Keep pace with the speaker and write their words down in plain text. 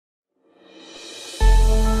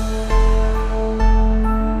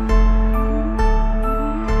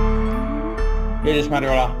Bilis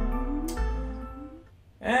Mariola.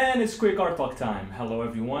 And it's quick art talk time. Hello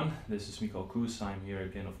everyone, this is Michal Kus. I'm here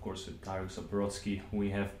again, of course, with Darek Zabrocki. We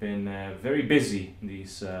have been very busy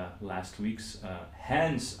these last weeks,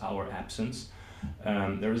 hence our absence.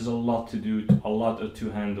 There is a lot to do, a lot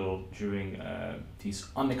to handle during these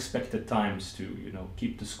unexpected times to,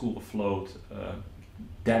 keep the school afloat,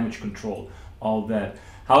 damage control, all that.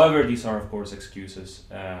 However, these are of course excuses.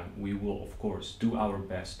 We will of course do our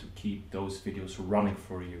best to keep those videos running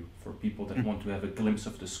for you, for people that want to have a glimpse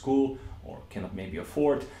of the school or cannot maybe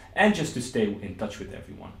afford, and just to stay in touch with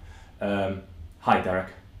everyone. Hi Darek.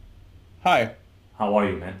 Hi. How are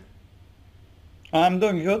you, man? I'm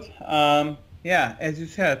doing good. Yeah, as you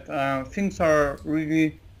said, things are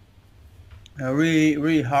really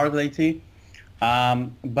hard lately.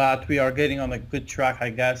 But we are getting on a good track,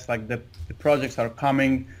 I guess. Like the projects are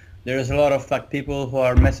coming. There's a lot of people who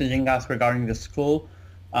are messaging us regarding the school.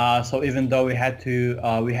 So even though we had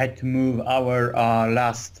to move our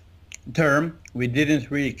last term, we didn't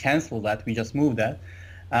really cancel that. We just moved that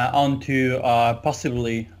onto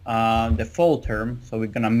possibly the fall term. So we're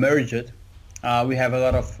gonna merge it. We have a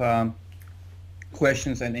lot of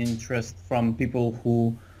questions and interest from people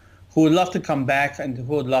who would love to come back and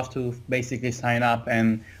who would love to basically sign up,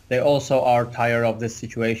 and they also are tired of this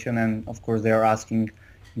situation, and of course they are asking,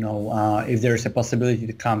 if there's a possibility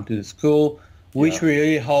to come to the school, which we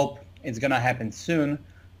really hope it's gonna happen soon,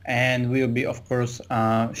 and we will be of course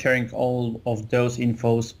sharing all of those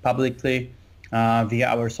infos publicly via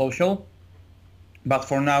our social. But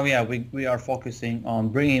for now, we are focusing on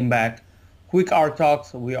bringing back quick art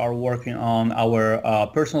talks. We are working on our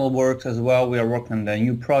personal works as well. We are working on the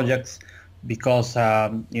new projects because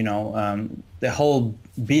the whole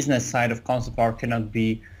business side of concept art cannot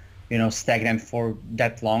be stagnant for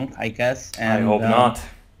that long, I guess. And I hope not.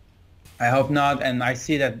 I hope not, and I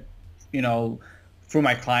see that through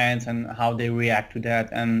my clients and how they react to that,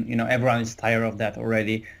 and everyone is tired of that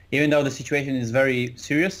already. Even though the situation is very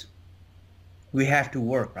serious, we have to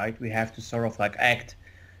work, right? We have to sort of act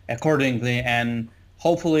accordingly, and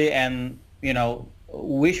hopefully and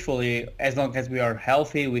wishfully, as long as we are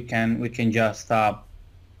healthy, we can just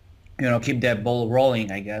keep that ball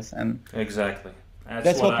rolling, I guess. And Exactly.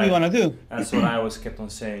 that's what we want to do. That's what I always kept on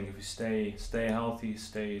saying. If you stay healthy,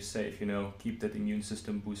 stay safe, keep that immune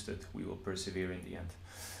system boosted, we will persevere in the end.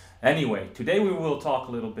 Anyway, today we will talk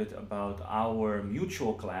a little bit about our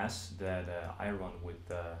mutual class that I run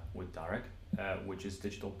with Darek, which is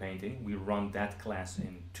digital painting. We run that class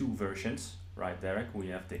in two versions, right, Darek? We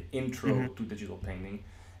have the intro to digital painting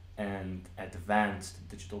and advanced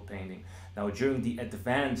digital painting. Now, during the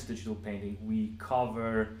advanced digital painting, we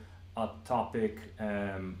cover a topic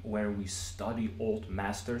where we study old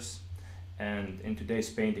masters. And in today's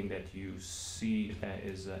painting that you see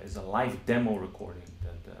is a live demo recording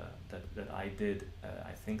that I did,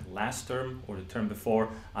 I think last term or the term before.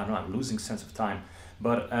 I don't know, I'm losing sense of time.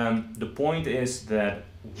 But the point is that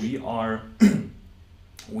we are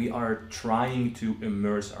trying to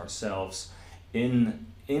immerse ourselves in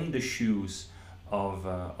the shoes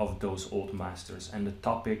of those old masters, and the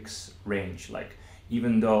topics range. Like,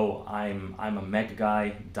 even though I'm a mech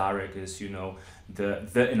guy, Darek is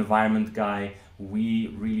the environment guy. We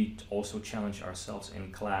really also challenge ourselves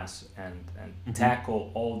in class and tackle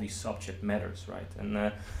all these subject matters, right?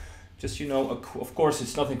 And just of course,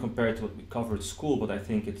 it's nothing compared to what we cover at school, but I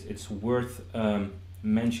think it's worth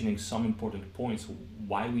mentioning some important points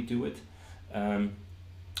why we do it.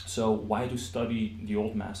 So why to study the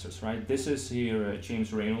old masters, right? This is here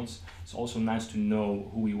James Reynolds. It's also nice to know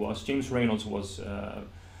who he was. James Reynolds was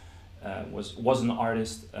an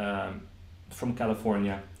artist from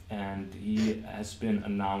California, and he has been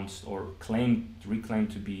announced or reclaimed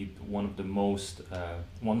to be one of the most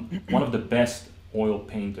one of the best oil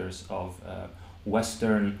painters of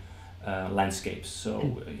Western landscapes.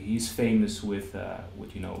 So he's famous with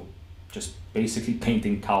just basically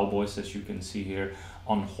painting cowboys, as you can see here,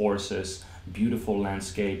 on horses, beautiful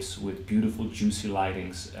landscapes with beautiful juicy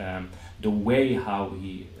lightings. The way how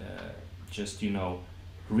he just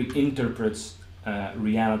reinterprets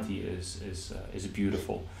reality is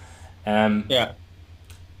beautiful. Yeah.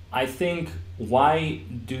 I think, why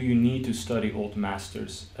do you need to study old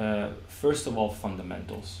masters? First of all,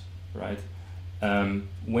 fundamentals, right?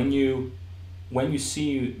 When you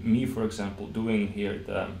see me, for example, doing here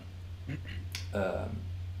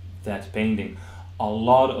that painting, a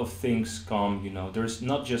lot of things come. There's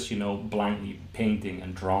not just blindly painting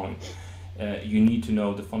and drawing. You need to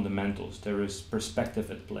know the fundamentals. There is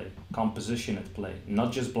perspective at play, composition at play,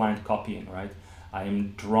 not just blind copying, right? I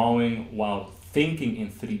am drawing while thinking in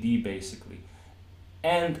 3D, basically.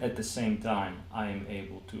 and at the same time I am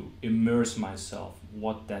able to immerse myself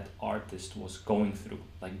what that artist was going through.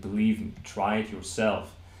 Like, believe me, try it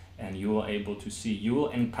yourself, and you will able to see, you will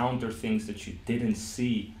encounter things that you didn't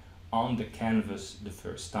see on the canvas the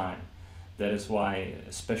first time. That is why,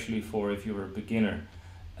 especially for if you're a beginner,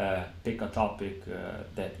 pick a topic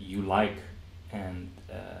that you like and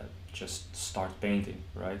just start painting,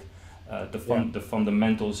 right? The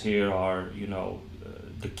fundamentals here are, you know,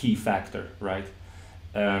 the key factor, right?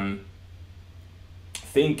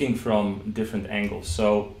 Thinking from different angles.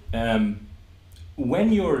 So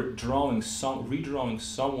when you're redrawing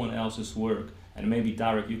someone else's work, and maybe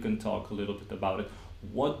Darek, you can talk a little bit about it.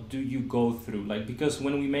 What do you go through? Like, because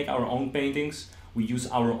when we make our own paintings, we use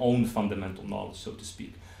our own fundamental knowledge, so to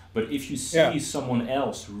speak. But if you see someone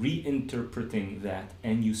else reinterpreting that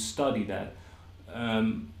and you study that,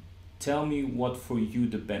 tell me what for you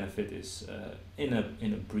the benefit is, in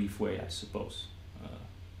a brief way, I suppose.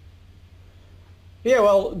 Yeah,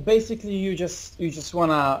 well, basically you just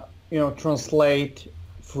wanna, you know, translate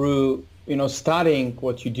through, you know, studying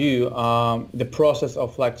what you do, the process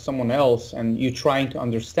of like someone else, and you trying to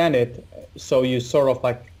understand it, so you sort of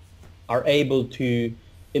like are able to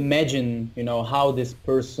imagine, you know, how this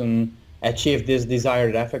person achieved this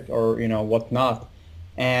desired effect, or, you know, whatnot.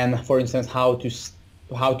 And for instance, how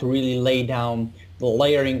to really lay down the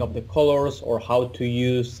layering of the colors, or how to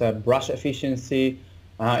use brush efficiency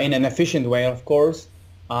in an efficient way, of course.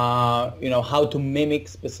 You know, how to mimic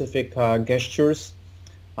specific gestures,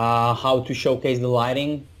 how to showcase the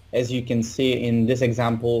lighting, as you can see in this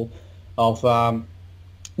example of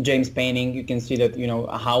James painting. You can see that, you know,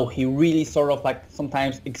 how he really sort of like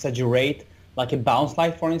sometimes exaggerate, like a bounce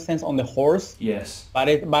light, for instance, on the horse. Yes. But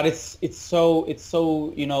it's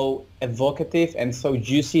so, you know, evocative and so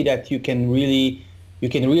juicy that you can really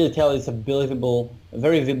tell it's a very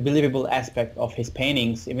believable aspect of his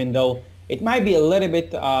paintings, even though it might be a little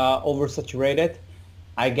bit oversaturated.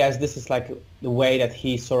 I guess this is like the way that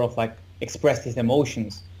he sort of like expressed his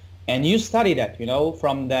emotions. And you study that, you know,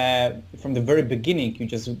 from the very beginning. You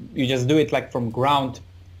just do it like from ground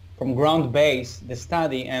base, the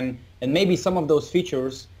study, and maybe some of those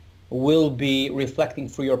features will be reflecting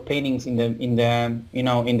through your paintings in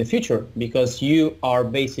the future, because you are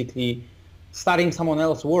basically studying someone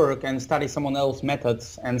else's work and study someone else's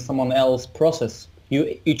methods and someone else's process.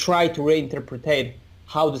 You try to reinterpret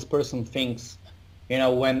how this person thinks, you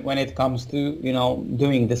know, when it comes to, you know,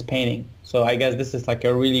 doing this painting. So I guess this is like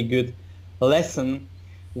a really good lesson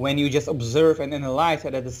when you just observe and analyze,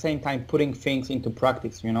 and at the same time putting things into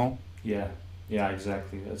practice, you know? Yeah,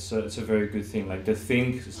 exactly. It's a very good thing. Like the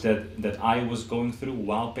things that I was going through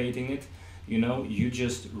while painting it, you know, you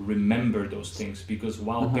just remember those things, because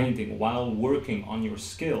while painting, while working on your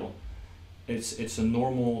skill, it's a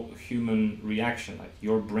normal human reaction. Like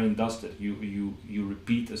your brain does that. You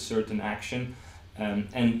repeat a certain action,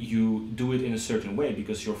 and you do it in a certain way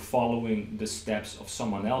because you're following the steps of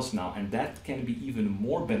someone else now, and that can be even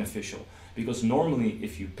more beneficial, because normally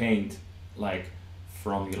if you paint like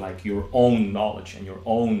from like your own knowledge and your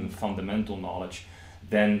own fundamental knowledge,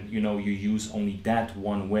 then, you know, you use only that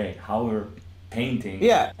one way. However, painting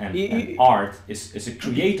and art is a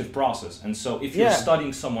creative process, and so if you're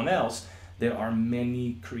studying someone else, there are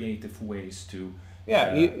many creative ways to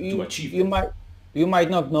achieve it. You might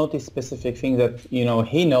not notice specific things that, you know,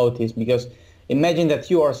 he noticed, because imagine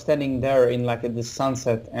that you are standing there in like the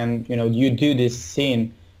sunset, and, you know, you do this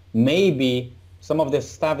scene. Maybe some of the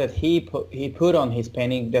stuff that he put on his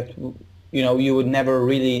painting that, you know, you would never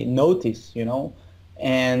really notice, you know,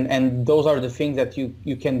 and those are the things that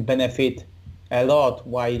you can benefit a lot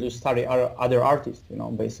while you study other artists, you know,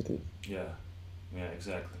 basically. Yeah,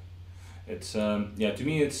 exactly. It's to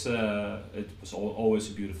me it was always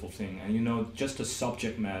a beautiful thing, and, you know, just the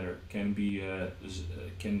subject matter can be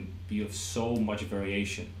of so much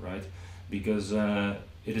variation, right? Because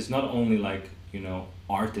it is not only like, you know,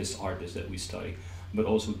 artists that we study, but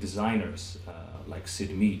also designers like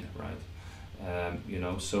Sid Mead, right? You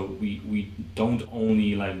know, so we don't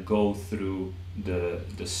only like go through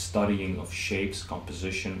the studying of shapes,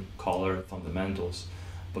 composition, color, fundamentals,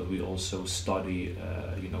 but we also study,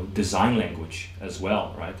 you know, design language as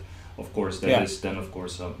well, right? Of course, that is then, of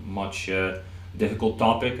course, a much difficult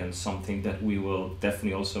topic, and something that we will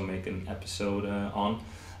definitely also make an episode on.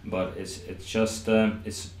 But it's just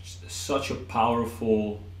it's such a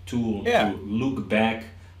powerful tool to look back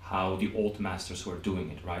how the old masters were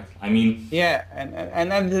doing it, right? I mean,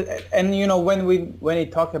 and you know, when we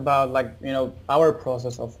talk about, like, you know, our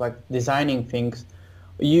process of like designing things,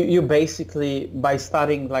 you basically, by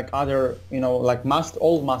studying like other, you know, like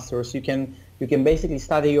old masters, you can basically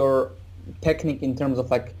study your technique in terms of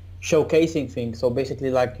like showcasing things. So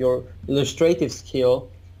basically like your illustrative skill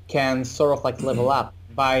can sort of like level up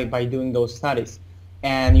by doing those studies.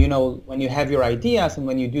 And you know, when you have your ideas and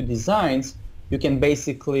when you do designs, you can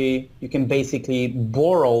basically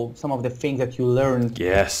borrow some of the things that you learned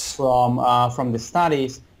Yes. from the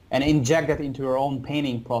studies and inject that into your own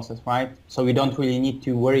painting process, right? So you don't really need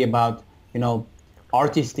to worry about, you know,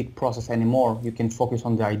 artistic process anymore. You can focus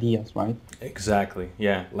on the ideas, right? Exactly.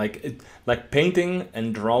 Yeah. Like painting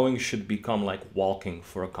and drawing should become like walking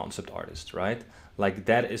for a concept artist, right? Like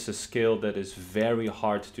that is a skill that is very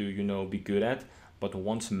hard to, you know, be good at, but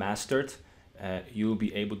once mastered, you'll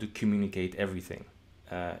be able to communicate everything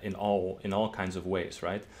in all kinds of ways,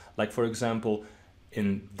 right? Like for example,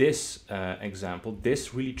 in this example,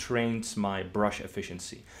 this really trains my brush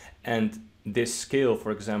efficiency, and this skill,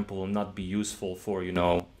 for example, will not be useful for, you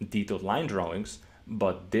know, detailed line drawings,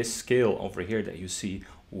 but this skill over here that you see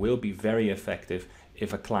will be very effective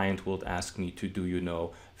if a client will ask me to do, you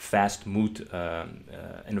know, fast mood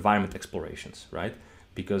environment explorations, right?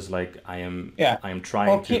 Because like I am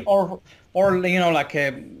trying to, or you know,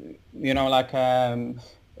 like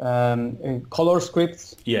color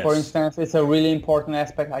scripts, for yes, instance. It's a really important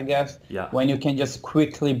aspect, I guess, yeah, when you can just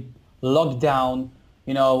quickly lock down,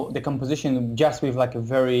 you know, the composition just with like a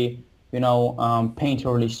very, you know,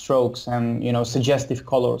 painterly strokes and, you know, suggestive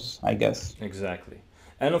colors, I guess. exactly.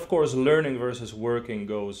 And of course, learning versus working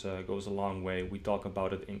goes a long way. We talk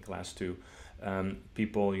about it in class too.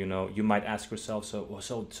 People, you know, you might ask yourself,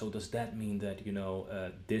 so does that mean that, you know,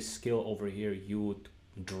 this skill over here, you would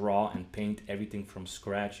draw and paint everything from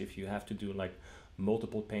scratch if you have to do like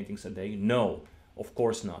multiple paintings a day? No, of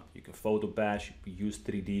course not. You can photo bash, use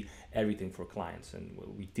 3D, everything for clients, and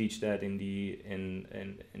we teach that in the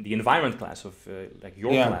environment class of like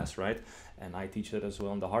your class, right? And I teach that as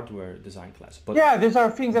well in the hardware design class. But yeah, these are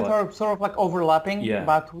things that are sort of like overlapping. Yeah.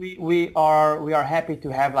 But we are happy to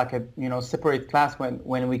have like a, you know, separate class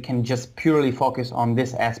when we can just purely focus on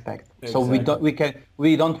this aspect. So we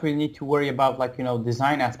don't really need to worry about like, you know,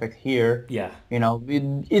 design aspect here. Yeah. You know,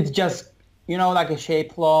 it's just, you know, like a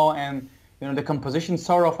shape law, and you know, the composition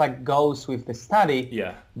sort of like goes with the study.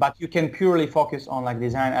 Yeah. But you can purely focus on like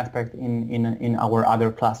design aspect in our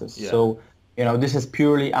other classes. Yeah. So, you know, this is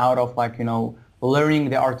purely out of like, you know, learning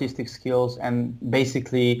the artistic skills and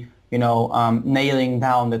basically, you know, nailing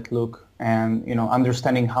down that look and, you know,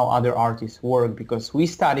 understanding how other artists work, because we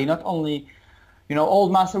study not only, you know,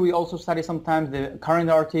 old master, we also study sometimes the current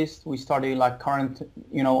artists. We study like current,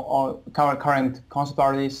 you know, or current concept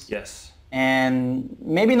artists. Yes. And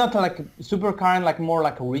maybe not like super current, like more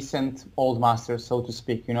like a recent old masters, so to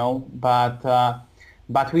speak, you know, but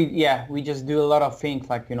we just do a lot of things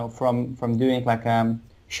like, you know, from doing like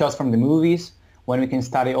shots from the movies, when we can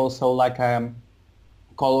study also like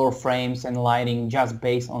color frames and lighting just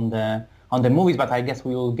based on the movies. But I guess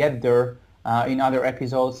we will get there in other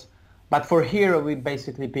episodes. But for here, we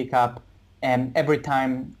basically pick up, and every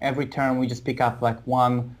term we just pick up like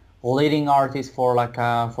one leading artist for like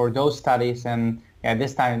for those studies. And yeah,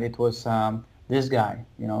 this time it was this guy,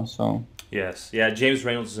 you know. So yes, yeah, James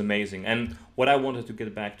Reynolds is amazing. And what I wanted to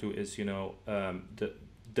get back to is, you know,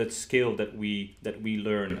 that skill that we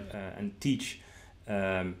learn and teach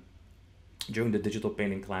during the digital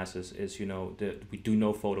painting classes is, you know, we do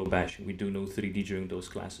no photo bashing, we do no 3D during those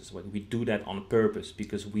classes. But we do that on purpose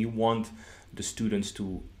because we want the students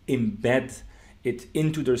to embed it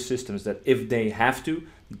into their systems, that if they have to,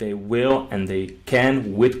 they will and they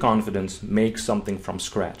can with confidence make something from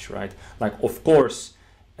scratch, right? Like, of course,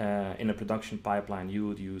 in a production pipeline, you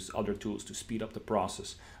would use other tools to speed up the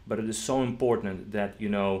process, but it is so important that, you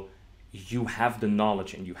know, you have the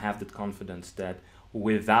knowledge and you have the confidence that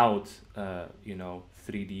without, you know,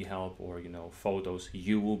 3D help or, you know, photos,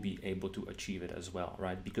 you will be able to achieve it as well,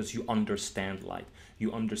 right? Because you understand light,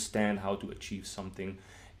 you understand how to achieve something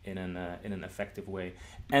in an effective way,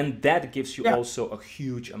 and that gives you also a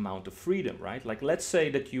huge amount of freedom, right? Like, let's say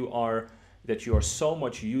that you are so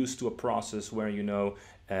much used to a process where, you know,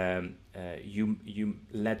 you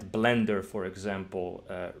let Blender, for example,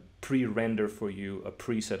 pre-render for you a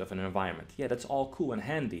preset of an environment. Yeah, that's all cool and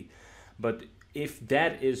handy, but if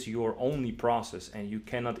that is your only process and you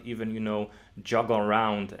cannot even, you know, juggle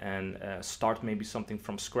around and start maybe something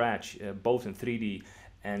from scratch, both in 3D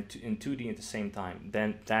and in 2D at the same time,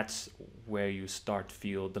 then that's where you start to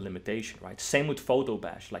feel the limitation, right? Same with photo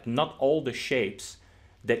bash. Like, not all the shapes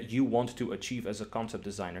that you want to achieve as a concept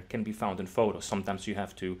designer can be found in photos. Sometimes you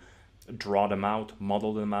have to draw them out,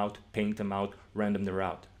 model them out, paint them out, random them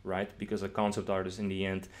out, right? Because a concept artist in the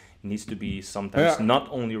end needs to be sometimes not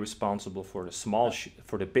only responsible for the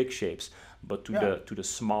for the big shapes, but to the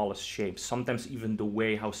smallest shapes. Sometimes even the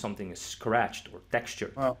way how something is scratched or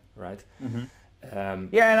textured, right?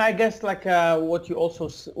 Yeah, and I guess like what you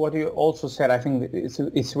also said, I think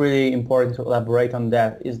it's really important to elaborate on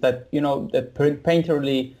that, is that, you know, that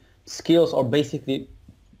painterly skills are basically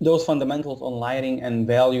those fundamentals on lighting and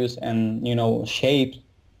values and, you know, shapes,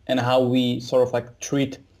 and how we sort of like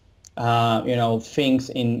treat you know, things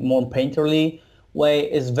in more painterly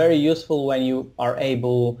way is very useful when you are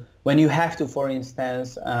able, when you have to, for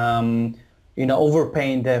instance, you know,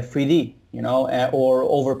 overpaint the 3D, you know, or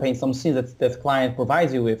overpaint some scene that client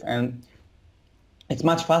provides you with. And it's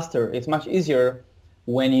much faster, it's much easier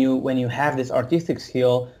when you have this artistic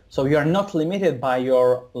skill, so you are not limited by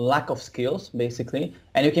your lack of skills, basically,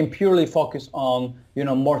 and you can purely focus on, you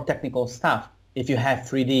know, more technical stuff. If you have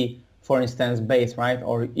 3D, for instance, base, right,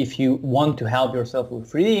 or if you want to help yourself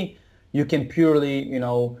with 3D, you can purely, you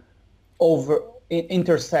know,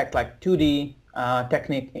 intersect like 2D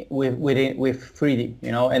technique with 3D,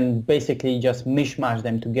 you know, and basically just mishmash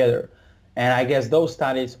them together. And I guess those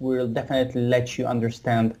studies will definitely let you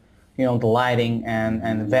understand, you know, the lighting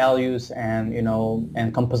and values and, you know,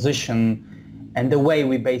 and composition and the way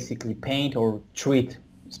we basically paint or treat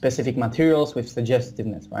specific materials with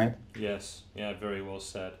suggestiveness, right? Yes, yeah, very well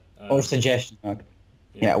said. Or suggestion,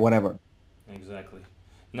 yeah, whatever. Exactly.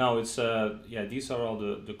 No, it's yeah, these are all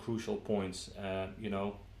the crucial points, you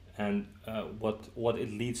know, and what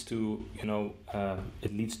it leads to, you know,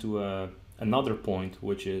 it leads to another point,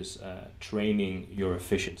 which is training your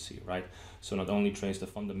efficiency, right? So not only trains the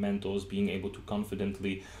fundamentals, being able to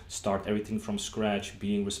confidently start everything from scratch,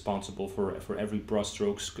 being responsible for every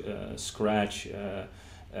brushstroke, scratch,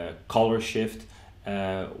 color shift,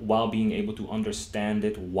 while being able to understand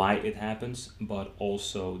it, why it happens, but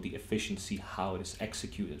also the efficiency, how it is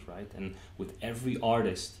executed, right? And with every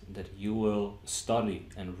artist that you will study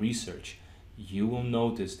and research, you will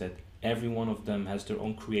notice that every one of them has their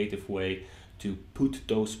own creative way to put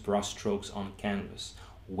those brushstrokes on canvas.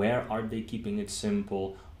 Where are they keeping it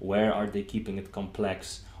simple? Where are they keeping it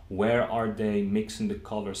complex? Where are they mixing the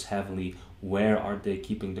colors heavily? Where are they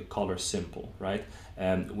keeping the colors simple, right?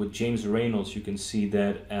 With James Reynolds, you can see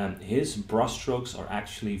that his brushstrokes are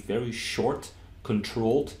actually very short,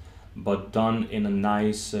 controlled, but done in a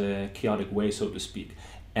nice chaotic way, so to speak.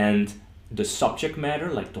 And the subject matter,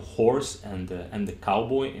 like the horse and the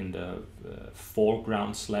cowboy in the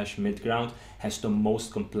foreground slash midground, has the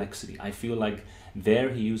most complexity. I feel like there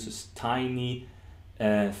he uses tiny,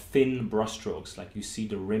 thin brushstrokes. Like you see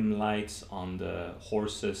the rim lights on the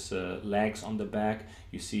horse's legs on the back.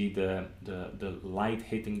 You see the light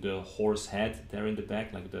hitting the horse head there in the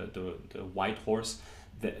back, like the white horse.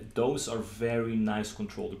 Those are very nice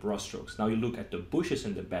controlled brushstrokes. Now you look at the bushes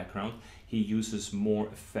in the background, he uses more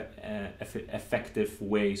effective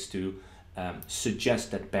ways to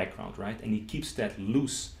suggest that background, right? And he keeps that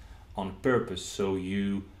loose on purpose, so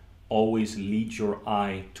you always lead your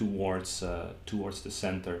eye towards the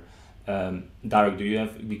center. Darek, do you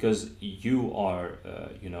have, because you are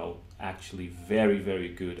you know, actually very, very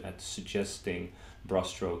good at suggesting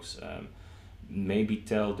brushstrokes, maybe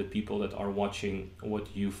tell the people that are watching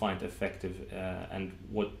what you find effective and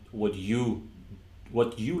what you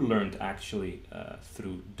learned actually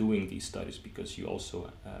through doing these studies, because you also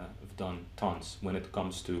have done tons when it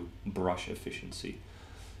comes to brush efficiency.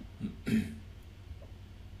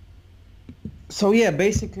 So yeah,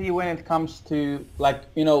 basically when it comes to, like,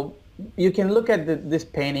 you know, you can look at this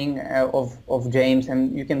painting of James,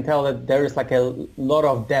 and you can tell that there is like a lot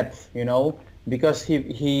of depth, you know, because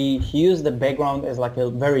he used the background as like a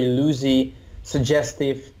very loosey,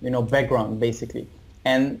 suggestive, you know, background basically.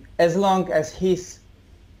 And as long as his,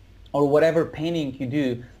 or whatever painting you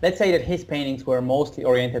do, let's say that his paintings were mostly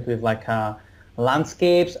oriented with like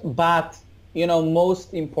landscapes, but, you know,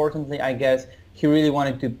 most importantly, I guess, he really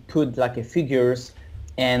wanted to put like a figures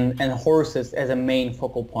and horses as a main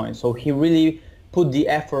focal point. So he really put the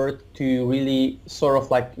effort to really sort of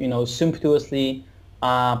like, you know, sumptuously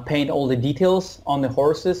paint all the details on the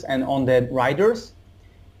horses and on the riders.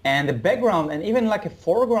 And the background and even like a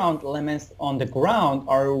foreground elements on the ground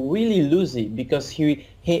are really loosey, because he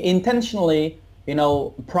intentionally, you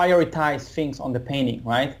know, prioritized things on the painting,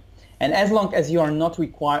 right? And as long as you are not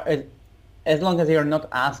required, as long as you are not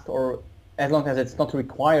asked, or as long as it's not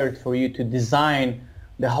required for you to design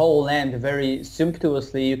the whole land very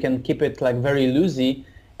sumptuously, you can keep it like very loosey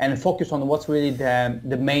and focus on what's really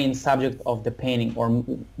the main subject of the painting, or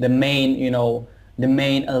the main, you know, the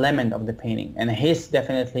main element of the painting. And his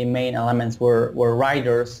definitely main elements were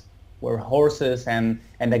riders, were horses and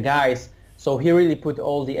the guys. So he really put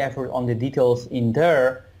all the effort on the details in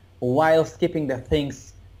there, whilst keeping the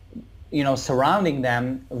things, surrounding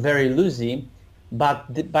them very loosely.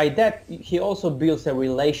 But by that, he also builds a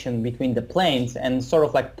relation between the planes and sort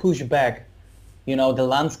of like push back, the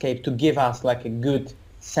landscape to give us like a good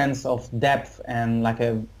sense of depth and like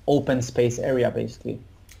a open space area, basically.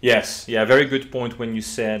 Yes, yeah, very good point when you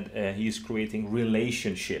said he's creating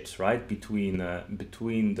relationships, right, between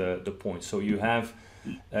the points. So you have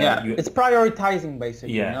it's prioritizing,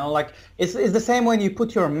 basically. Yeah. Like it's the same when you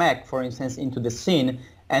put your mech, for instance, into the scene,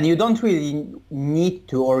 and you don't really need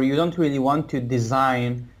to, or you don't really want to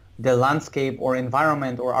design the landscape or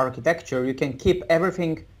environment or architecture. You can keep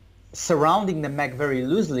everything surrounding the mech very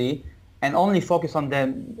loosely and only focus on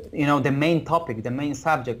the main topic, the main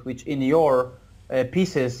subject, which in your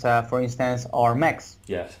pieces, for instance, are mechs.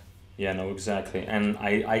 Yes. Yeah, no, exactly. And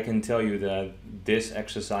I can tell you that this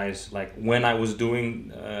exercise, like when I was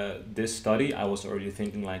doing this study, I was already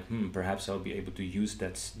thinking like, perhaps I'll be able to use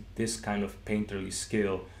this kind of painterly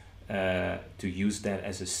skill to use that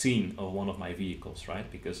as a scene of one of my vehicles, right?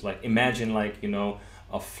 Because like imagine like,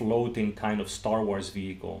 a floating kind of Star Wars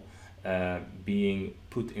vehicle being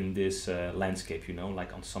put in this landscape,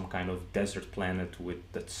 like on some kind of desert planet with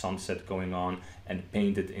that sunset going on and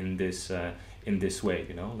painted in this way,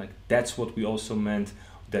 like that's what we also meant,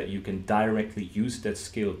 that you can directly use that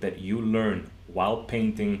skill that you learn while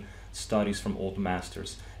painting studies from old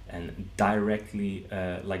masters and directly,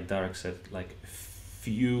 like Darek said, like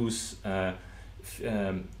fuse,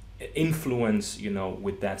 influence,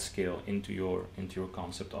 with that skill into your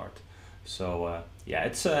concept art. So yeah,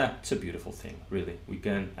 it's a beautiful thing, really.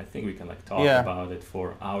 I think we can like talk about it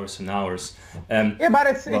for hours and hours. But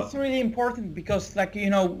it's really important because like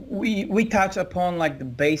we touch upon like the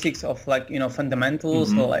basics of like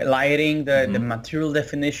fundamentals, like lighting, the material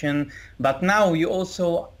definition. But now you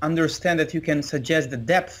also understand that you can suggest the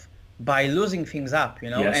depth by losing things up,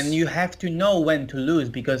 Yes. and you have to know when to lose,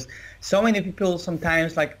 because so many people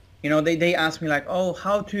sometimes like they ask me like, oh,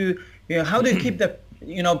 how do you keep the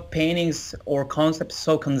paintings or concepts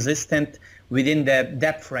so consistent within the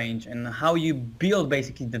depth range, and how you build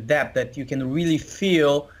basically the depth that you can really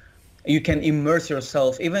feel, you can immerse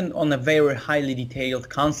yourself even on a very highly detailed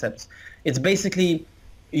concepts. It's basically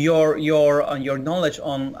your knowledge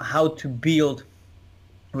on how to build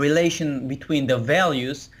relation between the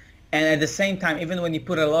values, and at the same time, even when you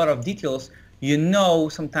put a lot of details,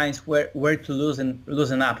 sometimes where to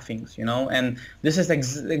loosen up things, and this is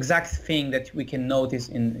the exact thing that we can notice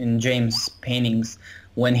in James' paintings,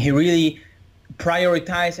 when he really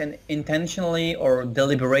prioritize and intentionally or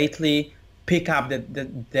deliberately pick up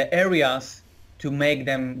the areas to make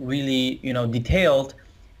them really detailed,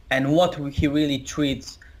 and what he really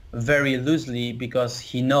treats very loosely, because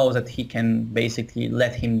he knows that he can basically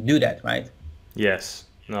let him do that, right? Yes.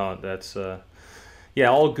 No, that's yeah,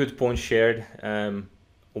 all good points shared.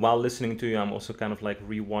 While listening to you, I'm also kind of like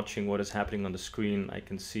rewatching what is happening on the screen. I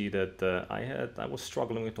can see that I was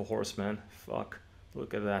struggling with the horse, man. Fuck,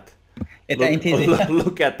 look at that. It ain't easy.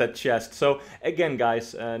 Look at that chest. So again,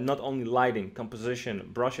 guys, not only lighting, composition,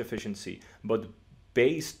 brush efficiency, but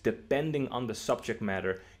depending on the subject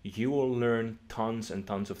matter, you will learn tons and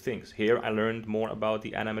tons of things. Here, I learned more about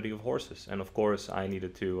the anatomy of horses, and of course, I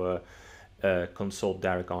needed to consult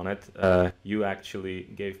Darek on it. You actually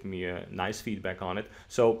gave me a nice feedback on it.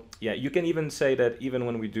 So yeah, you can even say that even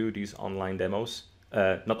when we do these online demos,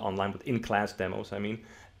 not online, but in-class demos, I mean,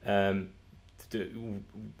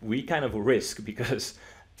 we kind of risk, because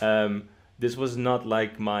this was not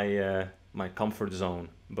like my comfort zone,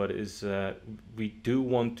 but we do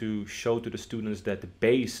want to show to the students that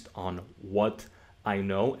based on what I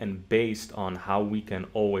know and based on how we can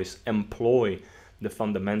always employ the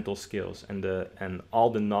fundamental skills and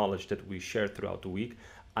all the knowledge that we share throughout the week,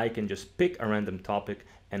 I can just pick a random topic,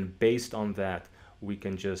 and based on that, we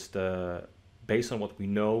can just, based on what we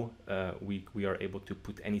know, we are able to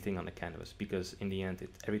put anything on the canvas, because in the end,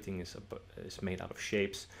 everything is made out of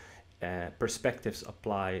shapes. Perspectives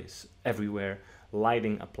applies everywhere.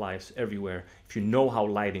 Lighting applies everywhere. If you know how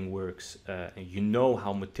lighting works, and you know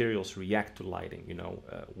how materials react to lighting,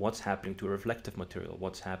 what's happening to a reflective material,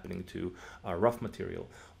 what's happening to a rough material,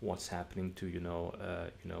 what's happening to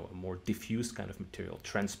a more diffuse kind of material,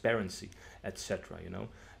 transparency, etc.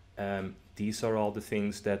 These are all the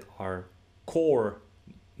things that are core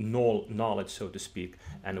knowledge, so to speak,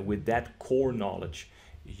 and with that core knowledge,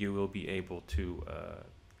 you will be able to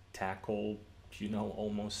tackle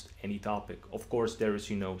almost any topic. Of course, there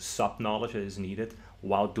is sub knowledge that is needed.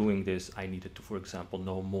 While doing this, I needed to, for example,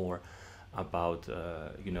 know more about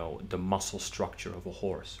the muscle structure of a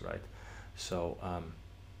horse, right? So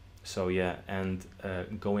So yeah, and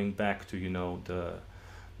going back to, you know,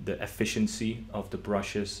 the efficiency of the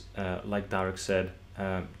brushes, like Darek said,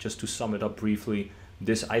 just to sum it up briefly,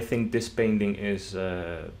 this, I think this painting is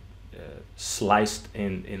sliced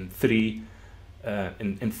in three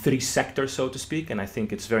sectors, so to speak, and I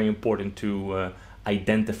think it's very important to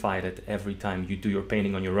identify that every time you do your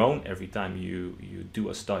painting on your own, every time you do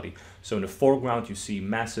a study. So in the foreground you see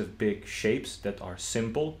massive big shapes that are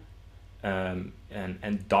simple,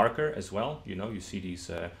 and darker as well. You know, you see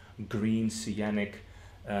these green, cyanic,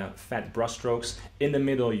 fat brushstrokes. In the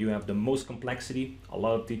middle you have the most complexity, a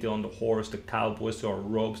lot of detail on the horse, the cowboys, or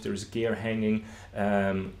ropes, there's gear hanging,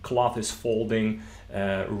 cloth is folding,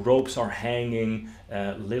 ropes are hanging,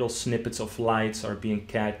 little snippets of lights are being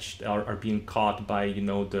caught by, you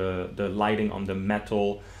know, the lighting on the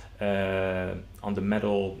metal,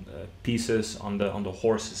 pieces on the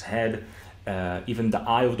horse's head. Even the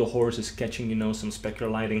eye of the horse is catching, you know, some specular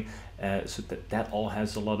lighting, so that all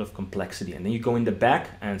has a lot of complexity. And then you go in the back,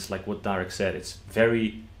 and it's like what Darek said, it's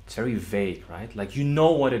very vague, right? Like, you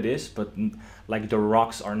know what it is, but like the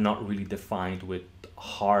rocks are not really defined with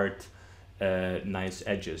hard, nice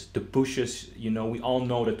edges. The bushes, you know, we all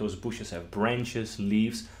know that those bushes have branches,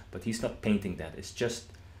 leaves, but he's not painting that. It's just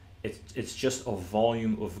a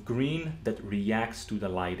volume of green that reacts to the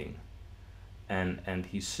lighting. And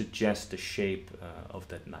he suggests the shape of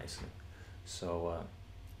that nicely. So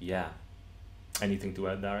yeah, anything to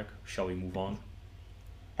add, Darek? Shall we move on?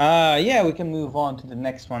 Yeah, we can move on to the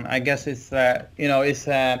next one. I guess it's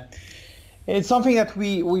it's something that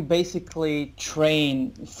we basically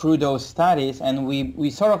train through those studies, and we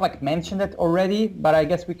sort of like mentioned it already, but I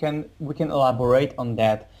guess we can elaborate on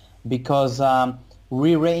that, because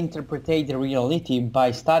we reinterpret the reality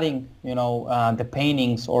by studying, you know, the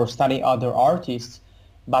paintings or study other artists.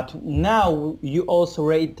 But now you also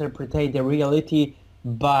reinterpret the reality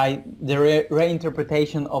by the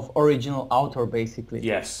reinterpretation of original author, basically.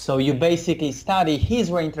 Yes. So you basically study his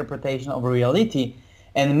reinterpretation of reality.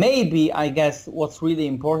 And maybe, I guess, what's really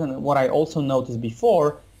important, and what I also noticed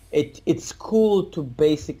before, it's cool to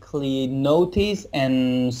basically notice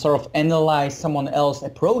and sort of analyze someone else's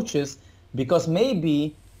approaches, because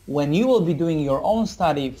maybe when you will be doing your own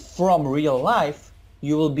study from real life,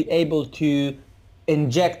 you will be able to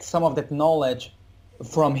inject some of that knowledge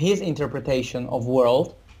from his interpretation of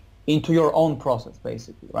world into your own process,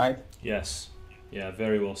 basically, right? Yes. Yeah,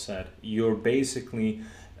 very well said. You're basically,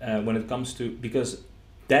 when it comes to, because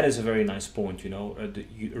that is a very nice point, you know, the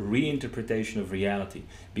reinterpretation of reality.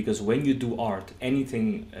 Because when you do art,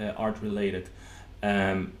 anything art related,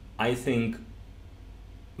 I think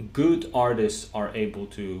good artists are able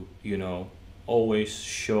to, you know, always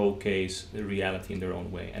showcase the reality in their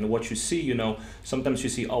own way. And what you see, you know, sometimes you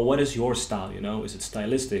see, oh, what is your style, you know, is it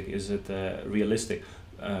stylistic, is it realistic?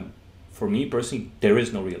 For me personally, there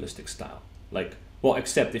is no realistic style. Like, well,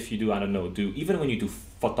 except if you do, I don't know, even when you do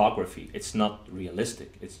photography, it's not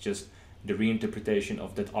realistic. It's just the reinterpretation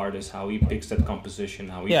of that artist, how he picks that composition,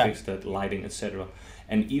 how he picks that lighting, etc.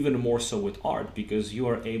 And even more so with art, because you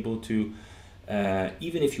are able to,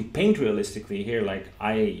 even if you paint realistically here, like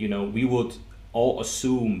we would all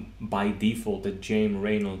assume by default that James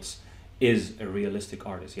Reynolds is a realistic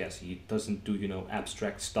artist. Yes, he doesn't do, you know,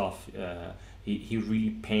 abstract stuff. He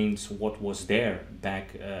really paints what was there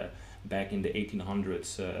back in the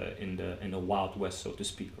 1800s, in the Wild West, so to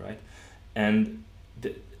speak, right? And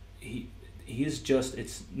he is just,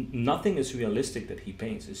 it's nothing is realistic that he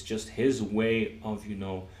paints. It's just his way of, you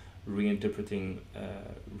know, reinterpreting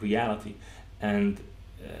reality. And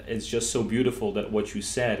it's just so beautiful that what you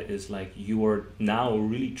said is like, you are now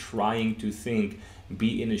really trying to think,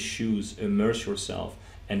 be in his shoes, immerse yourself,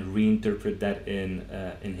 and reinterpret that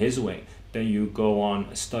in his way. Then you go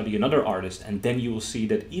on, study another artist, and then you will see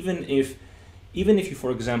that even if you,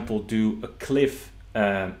 for example, do a cliff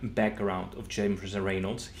background of James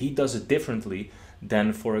Reynolds, he does it differently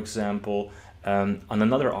than, for example, on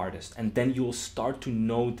another artist. And then you'll start to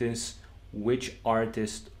notice which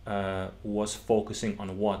artist was focusing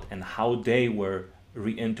on what and how they were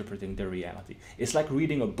reinterpreting their reality. It's like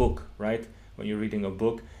reading a book, right? When you're reading a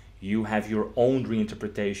book, you have your own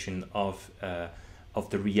reinterpretation of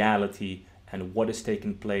the reality and what is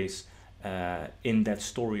taking place in that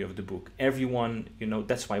story of the book. Everyone, you know,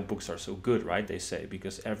 that's why books are so good, right? They say,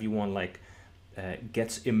 because everyone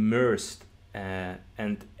gets immersed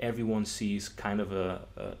and everyone sees kind of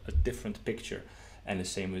a different picture. And the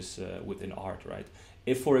same is within art, right?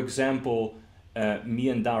 If, for example, me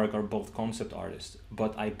and Darek are both concept artists,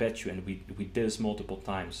 but I bet you, and we did this multiple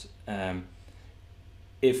times,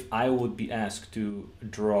 if I would be asked to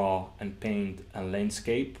draw and paint a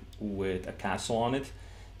landscape with a castle on it,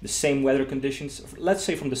 the same weather conditions, let's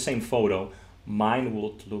say from the same photo, mine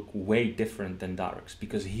will look way different than Darek's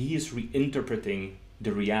because he is reinterpreting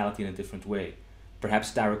the reality in a different way.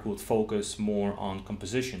 Perhaps Darek would focus more on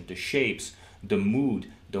composition, the shapes, the mood,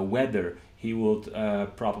 the weather. He would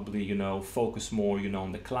probably, focus more,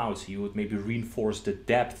 on the clouds. He would maybe reinforce the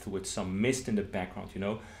depth with some mist in the background,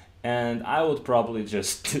 And I would probably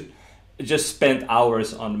just spend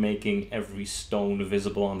hours on making every stone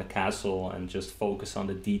visible on the castle and just focus on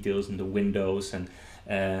the details in the windows and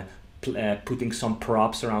putting some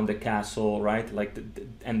props around the castle, right?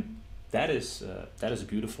 And that is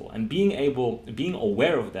beautiful. And being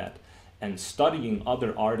aware of that and studying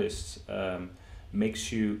other artists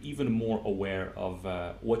makes you even more aware of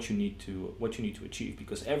what you need to achieve,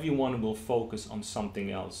 because everyone will focus on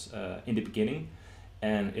something else in the beginning,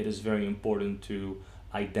 and it is very important to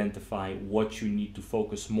identify what you need to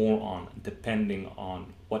focus more on depending on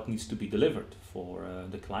what needs to be delivered for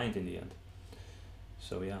the client in the end.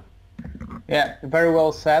 So yeah, very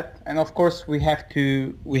well said. And of course we have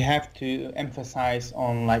to emphasize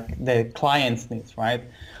on the client's needs, right?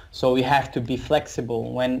 So we have to be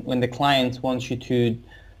flexible when the client wants you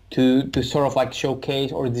to sort of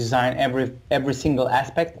showcase or design every single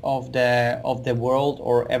aspect of the world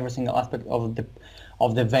or every single aspect of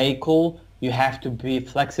the vehicle. You have to be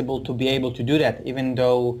flexible to be able to do that, even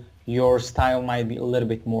though your style might be a little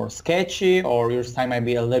bit more sketchy or your style might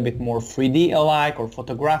be a little bit more 3D alike or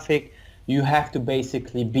photographic. You have to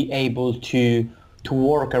basically be able to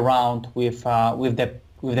work around with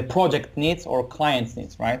the project needs or client's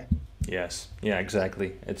needs, right? Yes, yeah,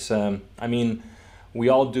 exactly. It's we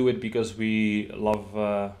all do it because we love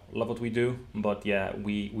what we do, but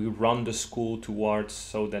we run the school towards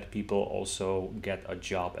so that people also get a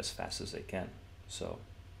job as fast as they can. So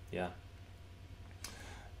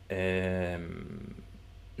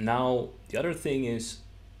now the other thing is,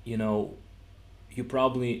 you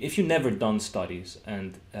probably, if you never done studies,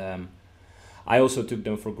 and I also took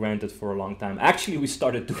them for granted for a long time. Actually, we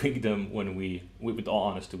started doing them when with all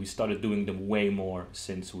honesty, we started doing them way more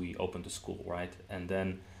since we opened the school, right? And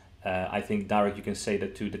then I think, Darek, you can say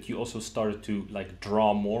that too, that you also started to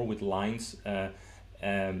draw more with lines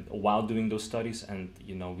while doing those studies, and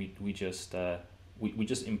we just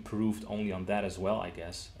improved only on that as well, I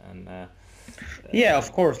guess. And yeah,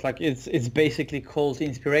 of course. It's basically called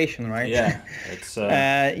inspiration, right? Yeah, it's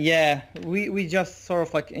we just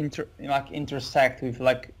sort of intersect with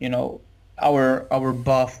our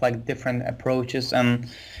both different approaches and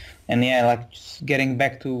just getting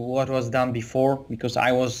back to what was done before, because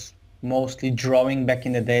I was mostly drawing back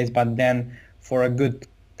in the days, but then for a good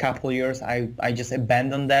couple of years I just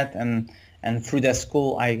abandoned that, and through that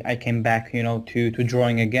school I came back to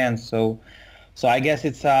drawing again. So I guess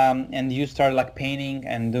it's and you started painting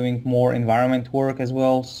and doing more environment work as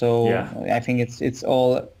well. So I think it's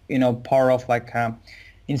all part of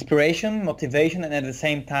inspiration, motivation, and at the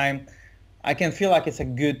same time I can feel it's a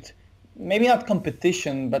good, maybe not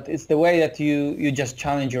competition, but it's the way that you just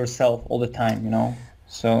challenge yourself all the time,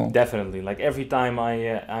 So definitely, every time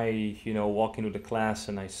I walk into the class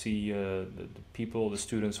and I see the people, the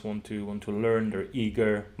students want to learn, they're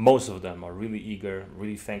eager. Most of them are really eager,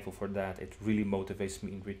 really thankful for that. It really motivates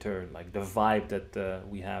me in return. The vibe that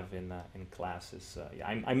we have in classes.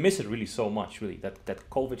 I miss it really so much. Really, that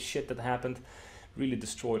COVID shit that happened really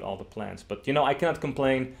destroyed all the plans. But I cannot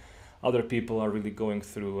complain. Other people are really going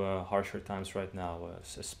through harsher times right now,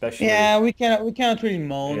 especially. Yeah, we cannot really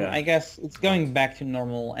moan. Yeah. I guess it's going back to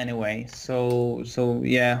normal anyway. So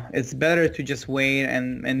yeah, it's better to just wait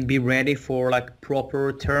and be ready for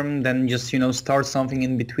proper term than just start something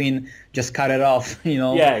in between, just cut it off.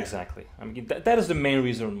 Yeah, exactly. I mean that is the main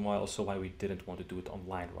reason why we didn't want to do it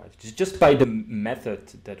online, right? Just by the method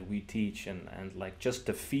that we teach and just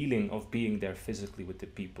the feeling of being there physically with the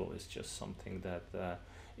people is just something that.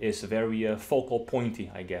 Is very focal pointy,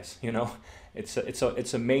 I guess.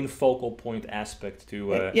 It's a main focal point aspect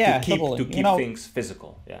to keep things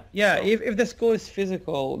physical. Yeah. So. If the school is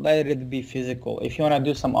physical, let it be physical. If you want to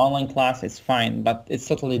do some online class, it's fine, but it's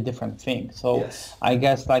totally different thing. So yes. I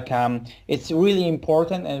guess it's really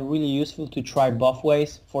important and really useful to try both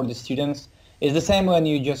ways for the students. It's the same when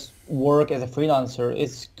you just work as a freelancer.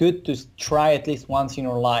 It's good to try at least once in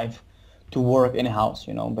your life to work in-house,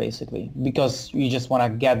 basically, because you just want to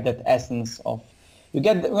get that essence of,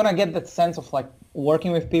 want to get that sense of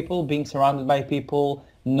working with people, being surrounded by people,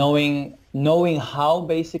 knowing how,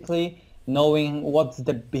 basically, knowing what's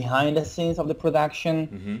the behind the scenes of the production.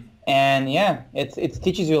 Mm-hmm. And it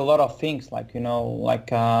teaches you a lot of things,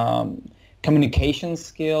 communication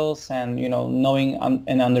skills and, knowing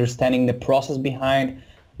and understanding the process behind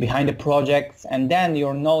behind the projects, and then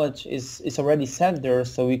your knowledge is already set there,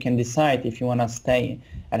 so you can decide if you want to stay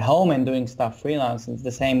at home and doing stuff freelance. It's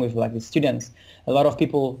the same with like the students. A lot of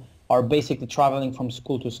people are basically traveling from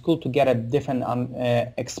school to get a different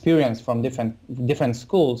experience from different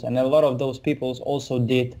schools, and a lot of those people also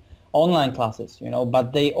did online classes, you know,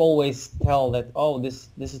 but they always tell that, oh, this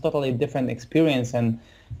is totally different experience, and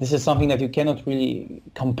this is something that you cannot really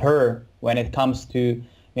compare when it comes to,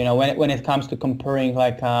 you know, when it comes to comparing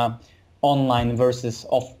like online versus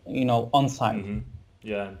on-site. Mm-hmm.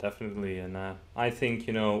 Yeah, definitely. And I think,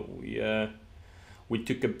 you know, we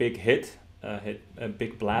took a big hit a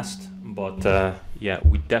big blast, but yeah,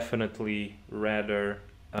 we definitely rather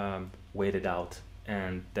wait it out,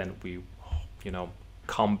 and then we, you know,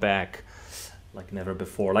 come back like never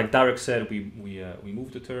before. Like Darek said, we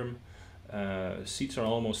moved the term. Seats are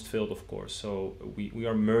almost filled, of course, so we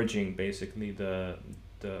are merging basically the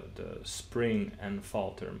spring and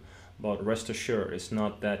fall term. But rest assured, it's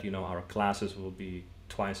not that, you know, our classes will be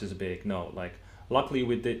twice as big. No, like luckily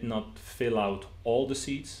we did not fill out all the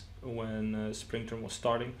seats when spring term was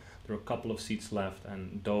starting. There are a couple of seats left,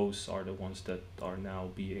 and those are the ones that are now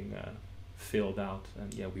being filled out.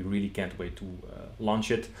 And yeah, we really can't wait to launch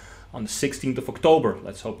it on the 16th of October.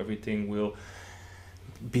 Let's hope everything will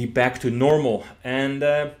be back to normal. And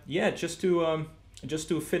yeah, just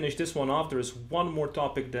to finish this one off, there is one more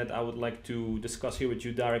topic that I would like to discuss here with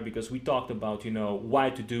you, Darek, because we talked about, you know,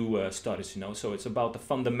 why to do studies, you know, so it's about the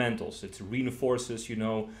fundamentals. It reinforces, you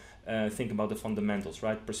know, think about the fundamentals,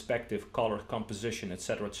 right? Perspective, color, composition,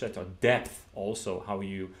 etc., etc. Depth, also, how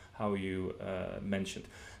you mentioned.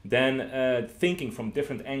 Then thinking from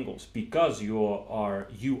different angles, because you are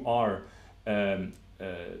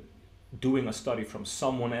doing a study from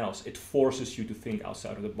someone else. It forces you to think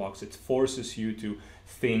outside of the box. It forces you to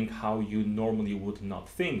think how you normally would not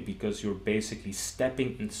think, because you're basically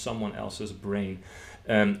stepping in someone else's brain.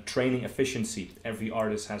 Training efficiency. Every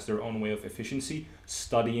artist has their own way of efficiency.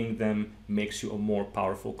 Studying them makes you a more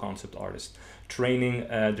powerful concept artist. Training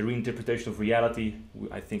the reinterpretation of reality.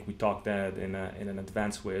 I think we talked that in an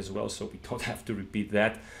advanced way as well, so we don't have to repeat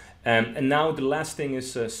that. And now the last thing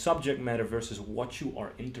is subject matter versus what you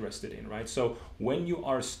are interested in, right? So when you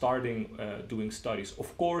are starting doing studies,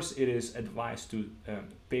 of course it is advised to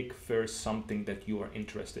pick first something that you are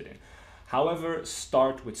interested in. However,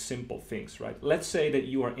 start with simple things, right? Let's say that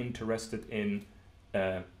you are interested in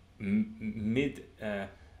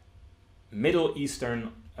Middle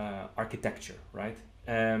Eastern architecture, right?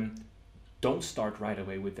 Don't start right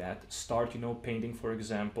away with that. Start, you know, painting, for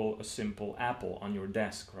example, a simple apple on your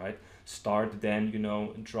desk, right? Start then, you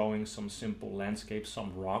know, drawing some simple landscapes,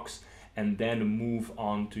 some rocks, and then move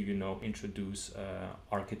on to, you know, introduce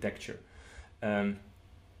architecture.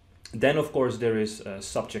 Then, of course, there is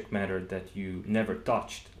subject matter that you never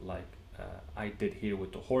touched, like I did here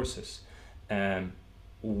with the horses.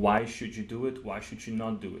 Why should you do it? Why should you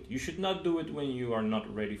not do it? You should not do it when you are not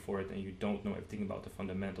ready for it and you don't know everything about the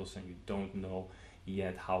fundamentals and you don't know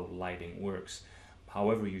yet how lighting works.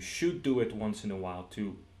 However, you should do it once in a while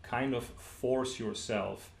to kind of force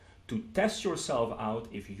yourself to test yourself out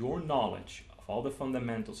if your knowledge of all the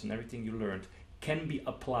fundamentals and everything you learned can be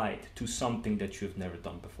applied to something that you've never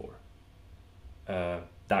done before.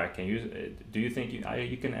 Darek, do you think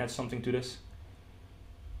you can add something to this?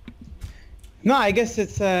 No, I guess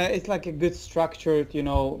it's like a good structured, you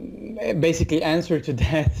know, basically answer to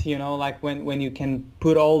that, you know, like when you can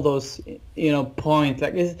put all those, you know, points,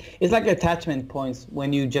 like it's like attachment points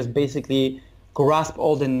when you just basically grasp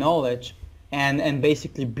all the knowledge and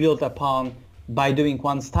basically build upon by doing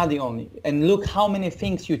one study only. And look how many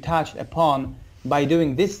things you touched upon by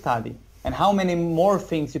doing this study and how many more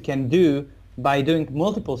things you can do by doing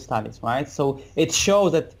multiple studies, right? So it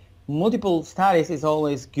shows that multiple studies is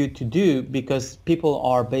always good to do because people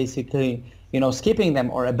are basically, you know, skipping them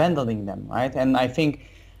or abandoning them, right? And I think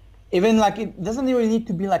even like it doesn't really need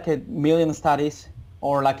to be like 1,000,000 studies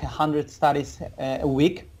or like 100 studies a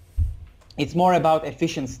week. It's more about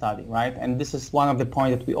efficient study, right? And this is one of the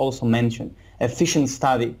points that we also mentioned, efficient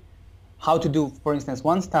study. How to do, for instance,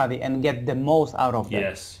 one study and get the most out of them.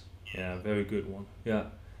 Yes, yeah, very good one. Yeah.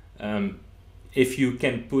 If you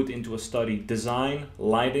can put into a study design,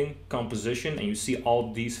 lighting, composition, and you see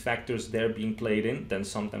all these factors there being played in, then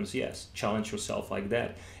sometimes, yes, challenge yourself like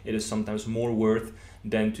that. It is sometimes more worth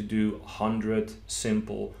than to do 100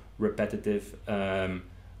 simple, repetitive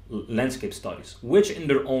landscape studies, which in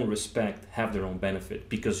their own respect have their own benefit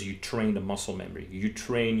because you train the muscle memory. You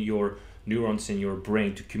train your neurons in your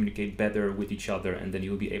brain to communicate better with each other, and then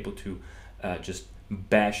you'll be able to just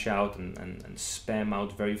bash out and spam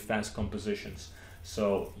out very fast compositions.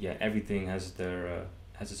 So yeah, everything has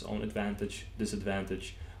has its own advantage,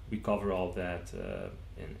 disadvantage. We cover all that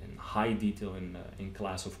in high detail in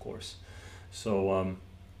class, of course. So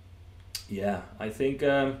yeah, I think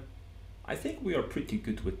we are pretty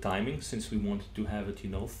good with timing, since we wanted to have it,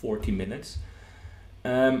 40 minutes.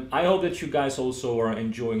 I hope that you guys also are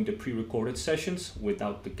enjoying the pre-recorded sessions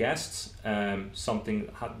without the guests.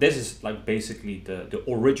 This is like basically the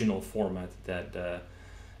original format that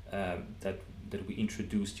we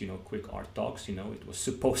introduced, quick art talks. It was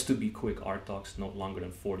supposed to be quick art talks, not longer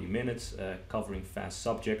than 40 minutes, covering fast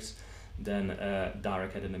subjects. Then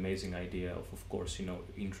Darek had an amazing idea of course,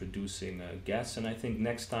 introducing guests, and I think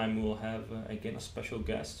next time we'll have again a special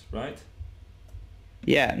guest, right?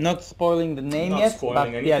 Yeah, not spoiling the name yet, but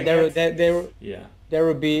yeah, yeah, there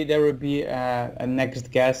will be a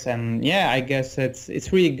next guest, and yeah, I guess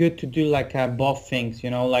it's really good to do like both things,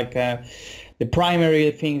 like the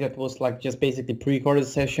primary thing that was like just basically pre-recorded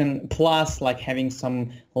session, plus like having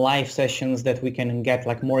some live sessions that we can get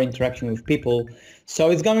like more interaction with people. So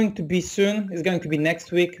it's going to be soon. It's going to be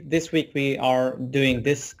next week. This week we are doing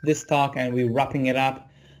this talk and we're wrapping it up,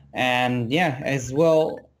 and yeah, as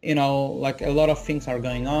well. Like a lot of things are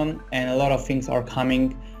going on and a lot of things are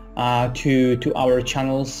coming to our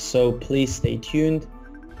channels, so please stay tuned,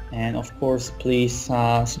 and of course please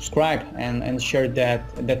subscribe and share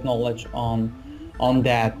that knowledge on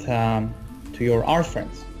that to your art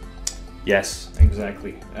friends. Yes,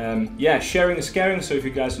 exactly. Yeah, sharing is caring, so if you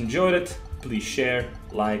guys enjoyed it, please share,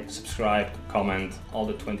 like, subscribe, comment, all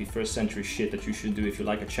the 21st century shit that you should do if you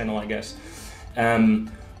like a channel, I guess.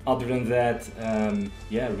 Other than that,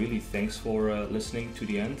 yeah, really thanks for listening to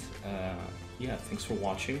the end. Yeah, thanks for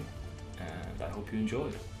watching, and I hope you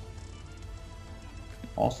enjoyed.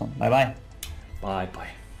 Awesome. Bye-bye.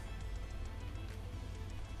 Bye-bye.